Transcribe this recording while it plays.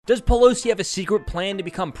Does Pelosi have a secret plan to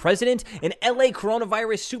become president? An LA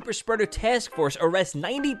coronavirus super spreader task force arrests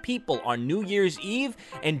 90 people on New Year's Eve,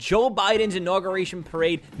 and Joe Biden's inauguration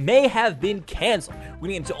parade may have been canceled. We're going to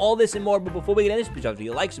get into all this and more, but before we get into this, please don't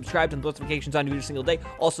forget to like, subscribe, turn notifications on every single day.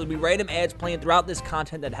 Also, there'll be random ads playing throughout this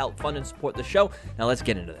content that help fund and support the show. Now let's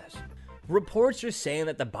get into this. Reports are saying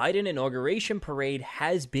that the Biden inauguration parade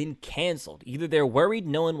has been canceled. Either they're worried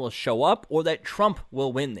no one will show up or that Trump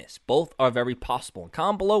will win this. Both are very possible.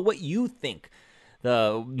 Comment below what you think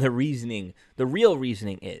the real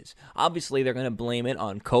reasoning is. Obviously, they're going to blame it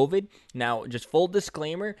on COVID. Now, just full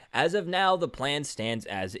disclaimer, as of now, the plan stands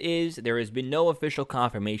as is. There has been no official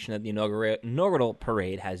confirmation that the inaugural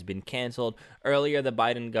parade has been canceled. Earlier, the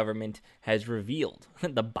Biden government has revealed,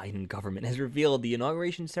 the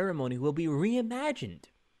inauguration ceremony will be reimagined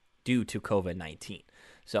due to COVID-19.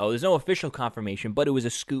 So there's no official confirmation, but it was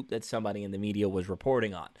a scoop that somebody in the media was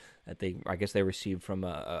reporting on that I guess they received from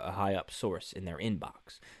a high up source in their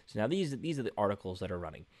inbox. So now these are the articles that are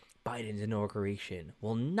running. Biden's inauguration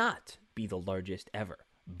will not be the largest ever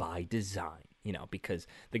by design, because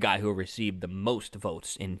the guy who received the most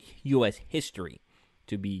votes in U.S. history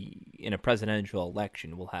to be in a presidential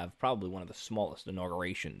election will have probably one of the smallest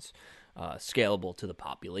inaugurations, scalable to the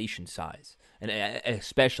population size, and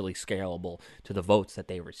especially scalable to the votes that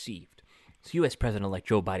they received. So U.S. President-elect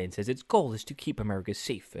Joe Biden says its goal is to keep America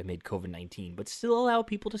safe amid COVID-19, but still allow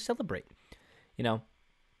people to celebrate. If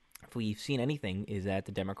we've seen anything, is that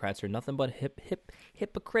the Democrats are nothing but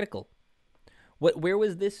hypocritical. Where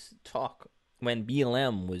was this talk when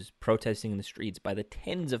BLM was protesting in the streets by the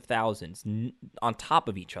tens of thousands on top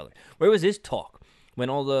of each other? Where was this talk when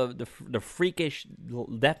all the freakish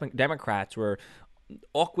Democrats were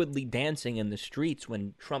awkwardly dancing in the streets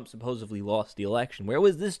when Trump supposedly lost the election? Where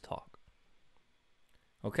was this talk?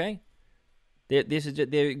 Okay?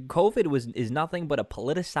 COVID is nothing but a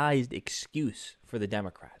politicized excuse for the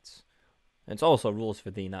Democrats. And it's also rules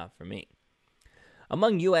for thee, not for me.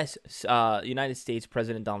 Among United States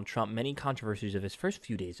President Donald Trump, many controversies of his first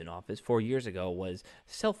few days in office 4 years ago was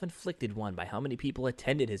self-inflicted one by how many people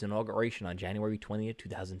attended his inauguration on January 20th,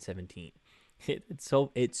 2017.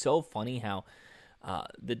 It's so funny how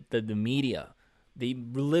the media, they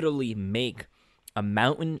literally make a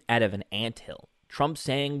mountain out of an anthill. Trump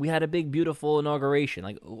saying we had a big, beautiful inauguration.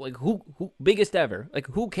 Like who biggest ever? Like,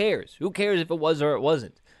 who cares? Who cares if it was or it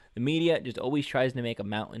wasn't? The media just always tries to make a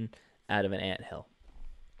mountain out of an anthill.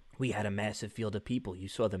 We had a massive field of people. You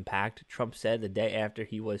saw them packed. Trump said the day after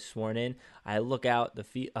he was sworn in, I look out, the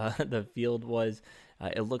field was,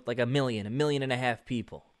 it looked like 1.5 million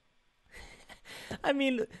people. I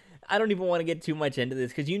mean, I don't even want to get too much into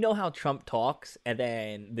this because you know how Trump talks, and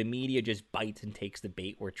then the media just bites and takes the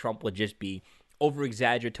bait where Trump would just be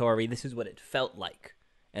over-exaggeratory. This is what it felt like.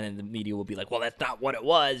 And then the media will be like, well, that's not what it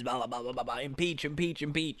was, blah, blah, blah, blah, blah, impeach, impeach,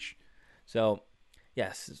 impeach. So,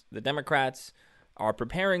 yes, the Democrats are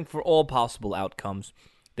preparing for all possible outcomes.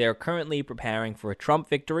 They're currently preparing for a Trump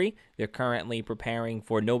victory. They're currently preparing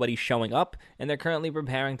for nobody showing up. And they're currently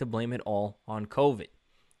preparing to blame it all on COVID.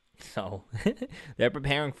 So, they're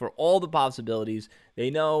preparing for all the possibilities. They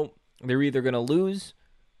know they're either going to lose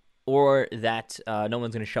or that no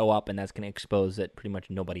one's going to show up, and that's going to expose that pretty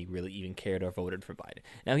much nobody really even cared or voted for Biden.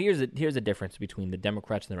 Now, here's the difference between the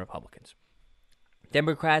Democrats and the Republicans.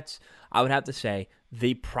 Democrats, I would have to say,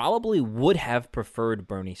 they probably would have preferred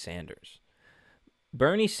Bernie Sanders.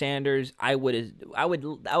 Bernie Sanders, I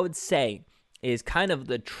would say, is kind of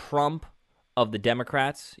the Trump of the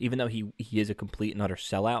Democrats, even though he is a complete and utter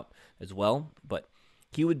sellout as well. But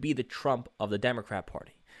he would be the Trump of the Democrat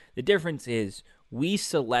Party. The difference is we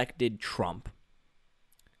selected Trump.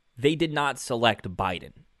 They did not select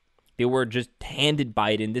Biden. They were just handed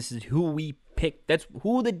Biden. This is who we picked. That's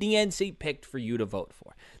who the DNC picked for you to vote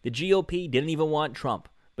for. The GOP didn't even want Trump.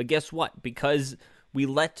 But guess what? Because we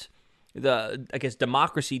let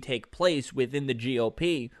democracy take place within the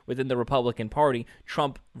GOP, within the Republican Party,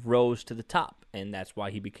 Trump rose to the top, and that's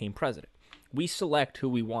why he became president. We select who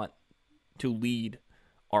we want to lead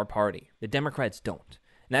our party. The Democrats don't.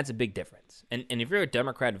 And that's a big difference. And if you're a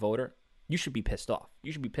Democrat voter, you should be pissed off.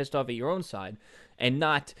 You should be pissed off at your own side and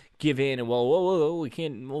not give in and, we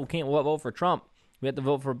can't vote for Trump. We have to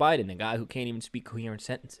vote for Biden, a guy who can't even speak coherent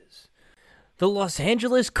sentences. The Los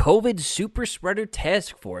Angeles COVID Super Spreader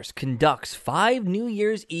Task Force conducts 5 New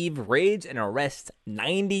Year's Eve raids and arrests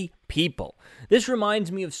 90 people. This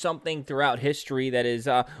reminds me of something throughout history that is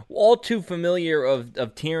all too familiar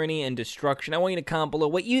of tyranny and destruction. I want you to comment below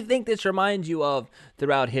what you think this reminds you of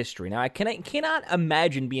throughout history. Now, I cannot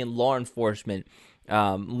imagine being law enforcement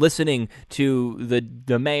listening to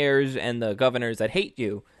the mayors and the governors that hate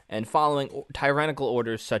you and following tyrannical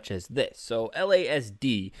orders such as this. So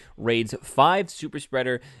LASD raids 5 super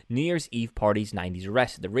spreader New Year's Eve parties, 90s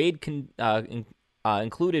arrested. The raid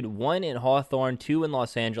included 1 in Hawthorne, 2 in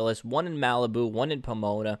Los Angeles, 1 in Malibu, 1 in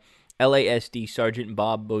Pomona, LASD Sergeant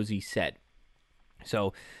Bob Bozzi said.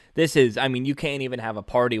 So this is, I mean, you can't even have a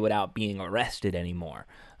party without being arrested anymore.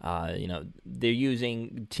 They're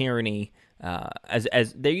using tyranny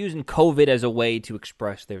as they're using COVID as a way to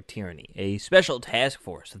express their tyranny. A special task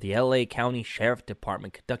force of the LA County Sheriff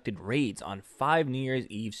Department conducted raids on 5 New Year's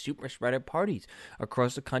Eve super spreader parties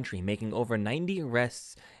across the country, making over 90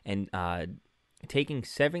 arrests and taking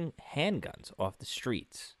 7 handguns off the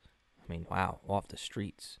streets. I mean, wow, off the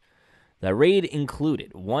streets. The raid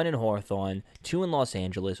included 1 in Hawthorne, 2 in Los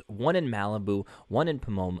Angeles, 1 in Malibu, 1 in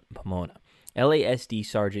Pomona. LASD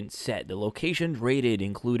Sergeant said the locations raided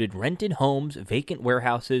included rented homes, vacant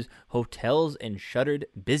warehouses, hotels, and shuttered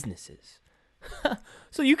businesses.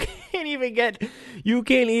 So you can't even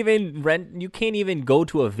go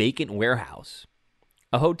to a vacant warehouse,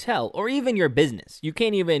 a hotel, or even your business. You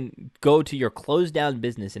can't even go to your closed down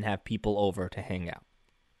business and have people over to hang out.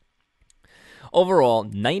 Overall,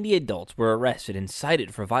 90 adults were arrested and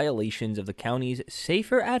cited for violations of the county's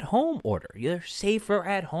Safer at Home order. You're safer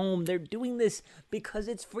at home. They're doing this because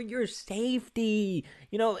it's for your safety.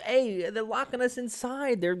 Hey, they're locking us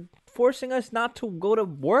inside. They're forcing us not to go to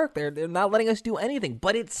work. They're not letting us do anything.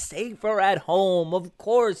 But it's safer at home, of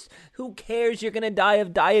course. Who cares? You're going to die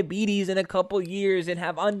of diabetes in a couple years and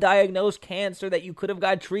have undiagnosed cancer that you could have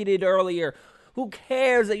got treated earlier. Who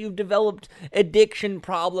cares that you've developed addiction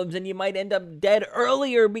problems and you might end up dead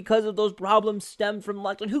earlier because of those problems stemmed from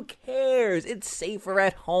lockdown? Who cares? It's safer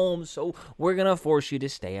at home, so we're going to force you to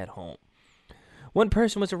stay at home. 1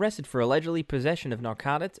 person was arrested for allegedly possession of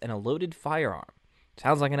narcotics and a loaded firearm.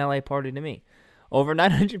 Sounds like an LA party to me. Over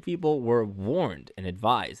 900 people were warned and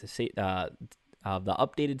advised of the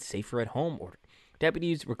updated Safer at Home order.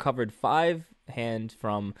 Deputies recovered 5 hands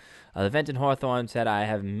from the event in Hawthorne, said, "I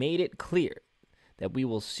have made it clear that we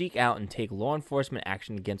will seek out and take law enforcement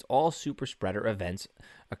action against all super spreader events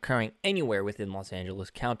occurring anywhere within Los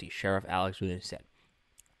Angeles County," Sheriff Alex Williams said.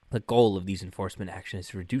 The goal of these enforcement actions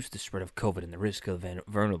is to reduce the spread of COVID and the risk of a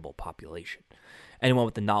vulnerable population. Anyone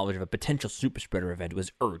with the knowledge of a potential super spreader event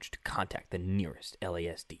was urged to contact the nearest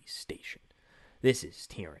LASD station. This is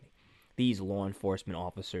tyranny. These law enforcement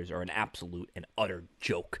officers are an absolute and utter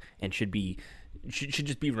joke and should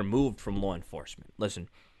just be removed from law enforcement. Listen,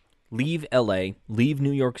 leave LA, leave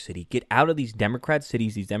New York City, get out of these Democrat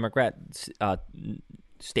cities, these Democrat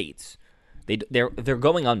states. They're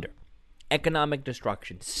going under. Economic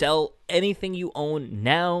destruction. Sell anything you own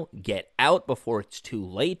now. Get out before it's too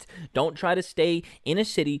late. Don't try to stay in a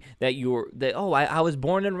city I was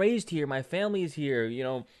born and raised here. My family is here.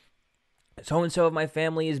 So-and-so of my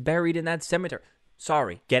family is buried in that cemetery.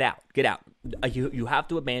 Sorry, get out. You have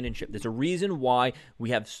to abandon ship. There's a reason why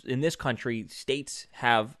we have, in this country, states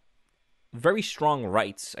have very strong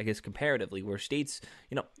rights, I guess, comparatively, where states,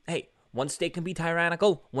 hey, one state can be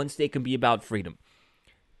tyrannical, one state can be about freedom.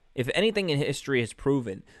 If anything in history has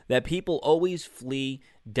proven that people always flee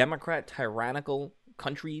Democrat tyrannical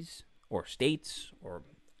countries or states or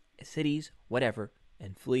cities, whatever,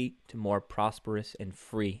 and flee to more prosperous and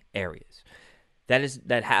free areas.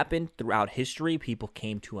 That happened throughout history. People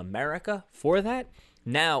came to America for that.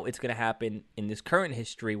 Now it's going to happen in this current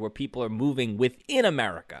history where people are moving within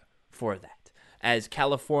America for that. As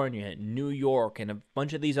California, New York, and a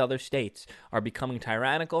bunch of these other states are becoming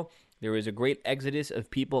tyrannical, there is a great exodus of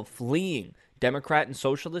people fleeing Democrat and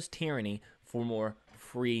socialist tyranny for more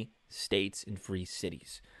free states and free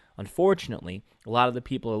cities. Unfortunately, a lot of the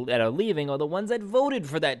people that are leaving are the ones that voted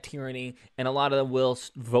for that tyranny, and a lot of them will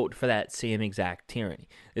vote for that same exact tyranny.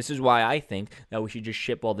 This is why I think that we should just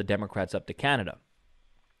ship all the Democrats up to Canada.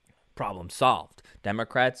 Problem solved.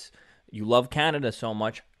 Democrats, you love Canada so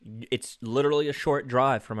much, it's literally a short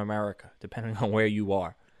drive from America, depending on where you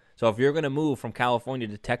are. So if you're going to move from California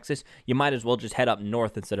to Texas, you might as well just head up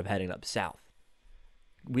north instead of heading up south.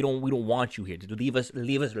 We don't want you here. Leave us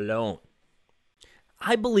alone.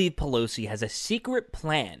 I believe Pelosi has a secret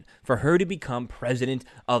plan for her to become president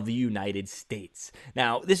of the United States.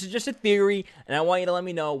 Now, this is just a theory, and I want you to let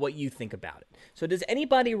me know what you think about it. So does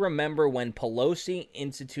anybody remember when Pelosi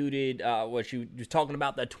instituted what she was talking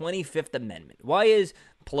about, the 25th Amendment? Why is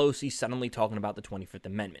Pelosi suddenly talking about the 25th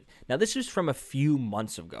Amendment? Now, this is from a few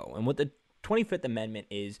months ago, and what the 25th Amendment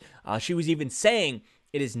is, she was even saying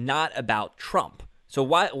it is not about Trump. So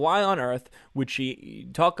why on earth would she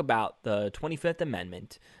talk about the 25th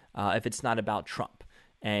Amendment if it's not about Trump?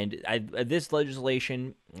 And this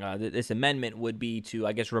legislation, this amendment would be to,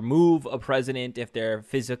 I guess, remove a president if they're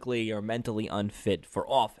physically or mentally unfit for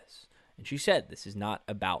office. And she said this is not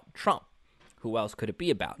about Trump. Who else could it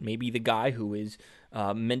be about? Maybe the guy who is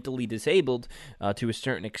mentally disabled to a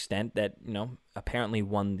certain extent that, apparently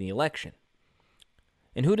won the election.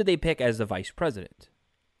 And who did they pick as the vice president?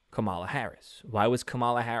 Kamala Harris. Why was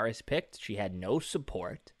Kamala Harris picked? She had no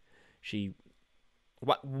support.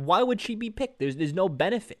 Why would she be picked? There's no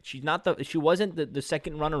benefit. She wasn't the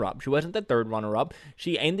second runner-up. She wasn't the third runner-up.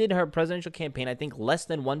 She ended her presidential campaign, I think, less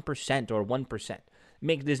than 1% or 1%.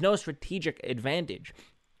 There's no strategic advantage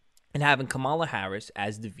in having Kamala Harris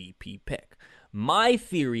as the VP pick. My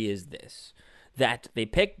theory is this, that they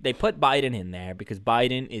put Biden in there because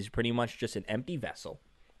Biden is pretty much just an empty vessel,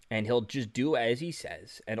 and he'll just do as he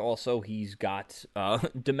says. And also, he's got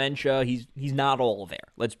dementia. He's not all there.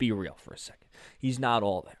 Let's be real for a second. He's not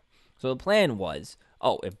all there. So the plan was,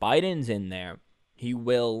 if Biden's in there, he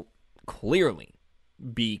will clearly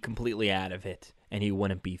be completely out of it, and he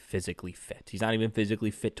wouldn't be physically fit. He's not even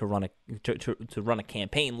physically fit to run a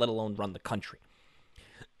campaign, let alone run the country.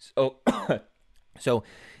 So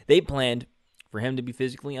they planned for him to be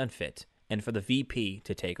physically unfit and for the VP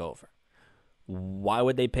to take over. Why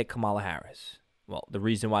would they pick Kamala Harris? Well, the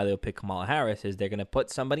reason why they'll pick Kamala Harris is they're going to put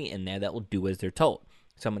somebody in there that will do as they're told.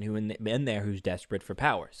 Someone who in there who's desperate for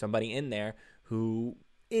power. Somebody in there who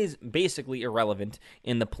is basically irrelevant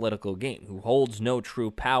in the political game, who holds no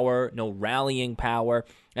true power, no rallying power.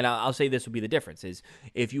 And I'll say this would be the difference, is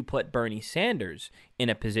if you put Bernie Sanders in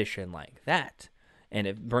a position like that, and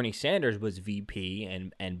if Bernie Sanders was VP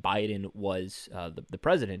and Biden was the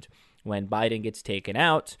president, when Biden gets taken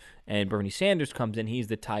out and Bernie Sanders comes in, he's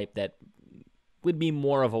the type that would be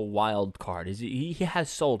more of a wild card. He has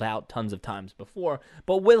sold out tons of times before,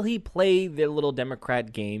 but will he play the little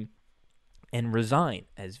Democrat game and resign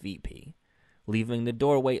as VP, leaving the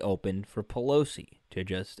doorway open for Pelosi to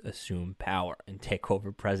just assume power and take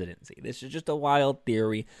over presidency? This is just a wild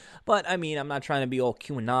theory, but I'm not trying to be all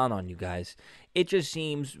QAnon on you guys. It just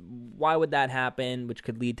seems, why would that happen, which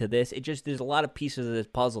could lead to this? There's a lot of pieces of this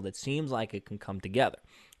puzzle that seems like it can come together.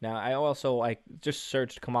 Now, I just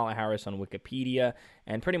searched Kamala Harris on Wikipedia,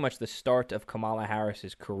 and pretty much the start of Kamala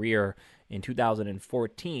Harris's career in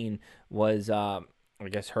 2014 was I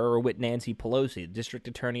guess her with Nancy Pelosi, district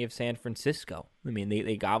attorney of San Francisco.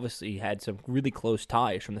 They obviously had some really close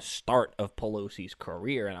ties from the start of Pelosi's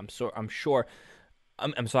career, and I'm sure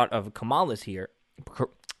of Kamala's here.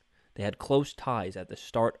 They had close ties at the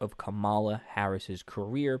start of Kamala Harris's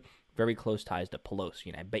career, very close ties to Pelosi,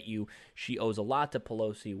 and I bet you she owes a lot to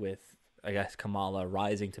Pelosi with, I guess, Kamala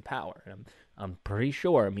rising to power. And I'm pretty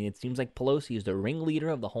sure. It seems like Pelosi is the ringleader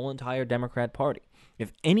of the whole entire Democrat Party.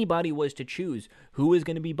 If anybody was to choose who is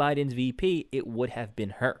going to be Biden's VP, it would have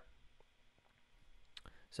been her.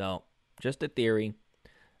 So, just a theory.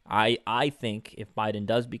 I think if Biden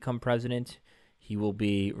does become president, he will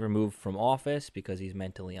be removed from office because he's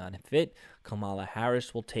mentally unfit. Kamala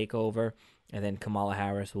Harris will take over, and then Kamala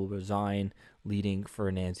Harris will resign, leading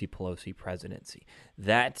for Nancy Pelosi presidency.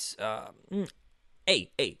 That's that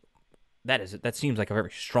seems like a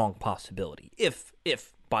very strong possibility. If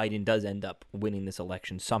Biden does end up winning this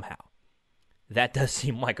election somehow, that does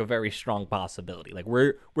seem like a very strong possibility. Like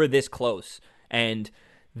we're this close, and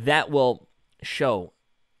that will show.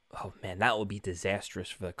 Oh man, that would be disastrous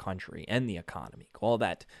for the country and the economy. All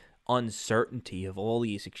that uncertainty of all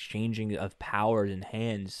these exchanging of powers and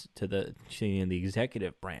hands to the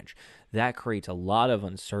executive branch, that creates a lot of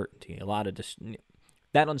uncertainty.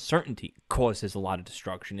 That uncertainty causes a lot of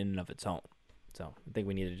destruction in and of its own. So I think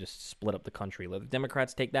we need to just split up the country. Let the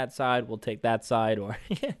Democrats take that side, we'll take that side,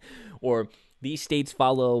 or these states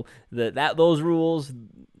follow those rules.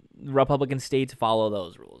 Republican states follow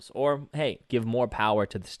those rules, or hey, give more power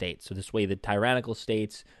to the states. So this way, the tyrannical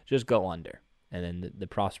states just go under, and then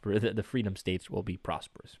the freedom states will be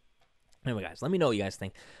prosperous. Anyway, guys, let me know what you guys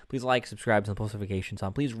think. Please like, subscribe, and post notifications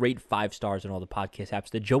on. Please rate 5 stars on all the podcast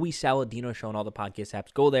apps. The Joey Saladino Show on all the podcast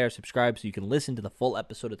apps. Go there, subscribe, so you can listen to the full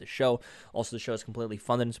episode of the show. Also, the show is completely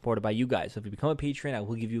funded and supported by you guys. So if you become a patron, I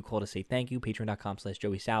will give you a call to say thank you.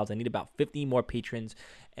 Patreon.com/JoeySalads. I need about 50 more patrons,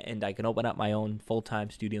 and I can open up my own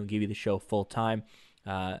full-time studio and give you the show full-time.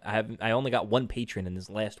 I only got one patron in this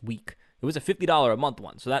last week. It was a $50 a month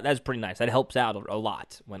one, so that's pretty nice. That helps out a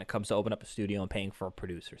lot when it comes to open up a studio and paying for a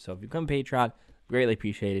producer. So if you become a Patreon, greatly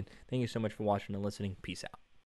appreciated. Thank you so much for watching and listening. Peace out.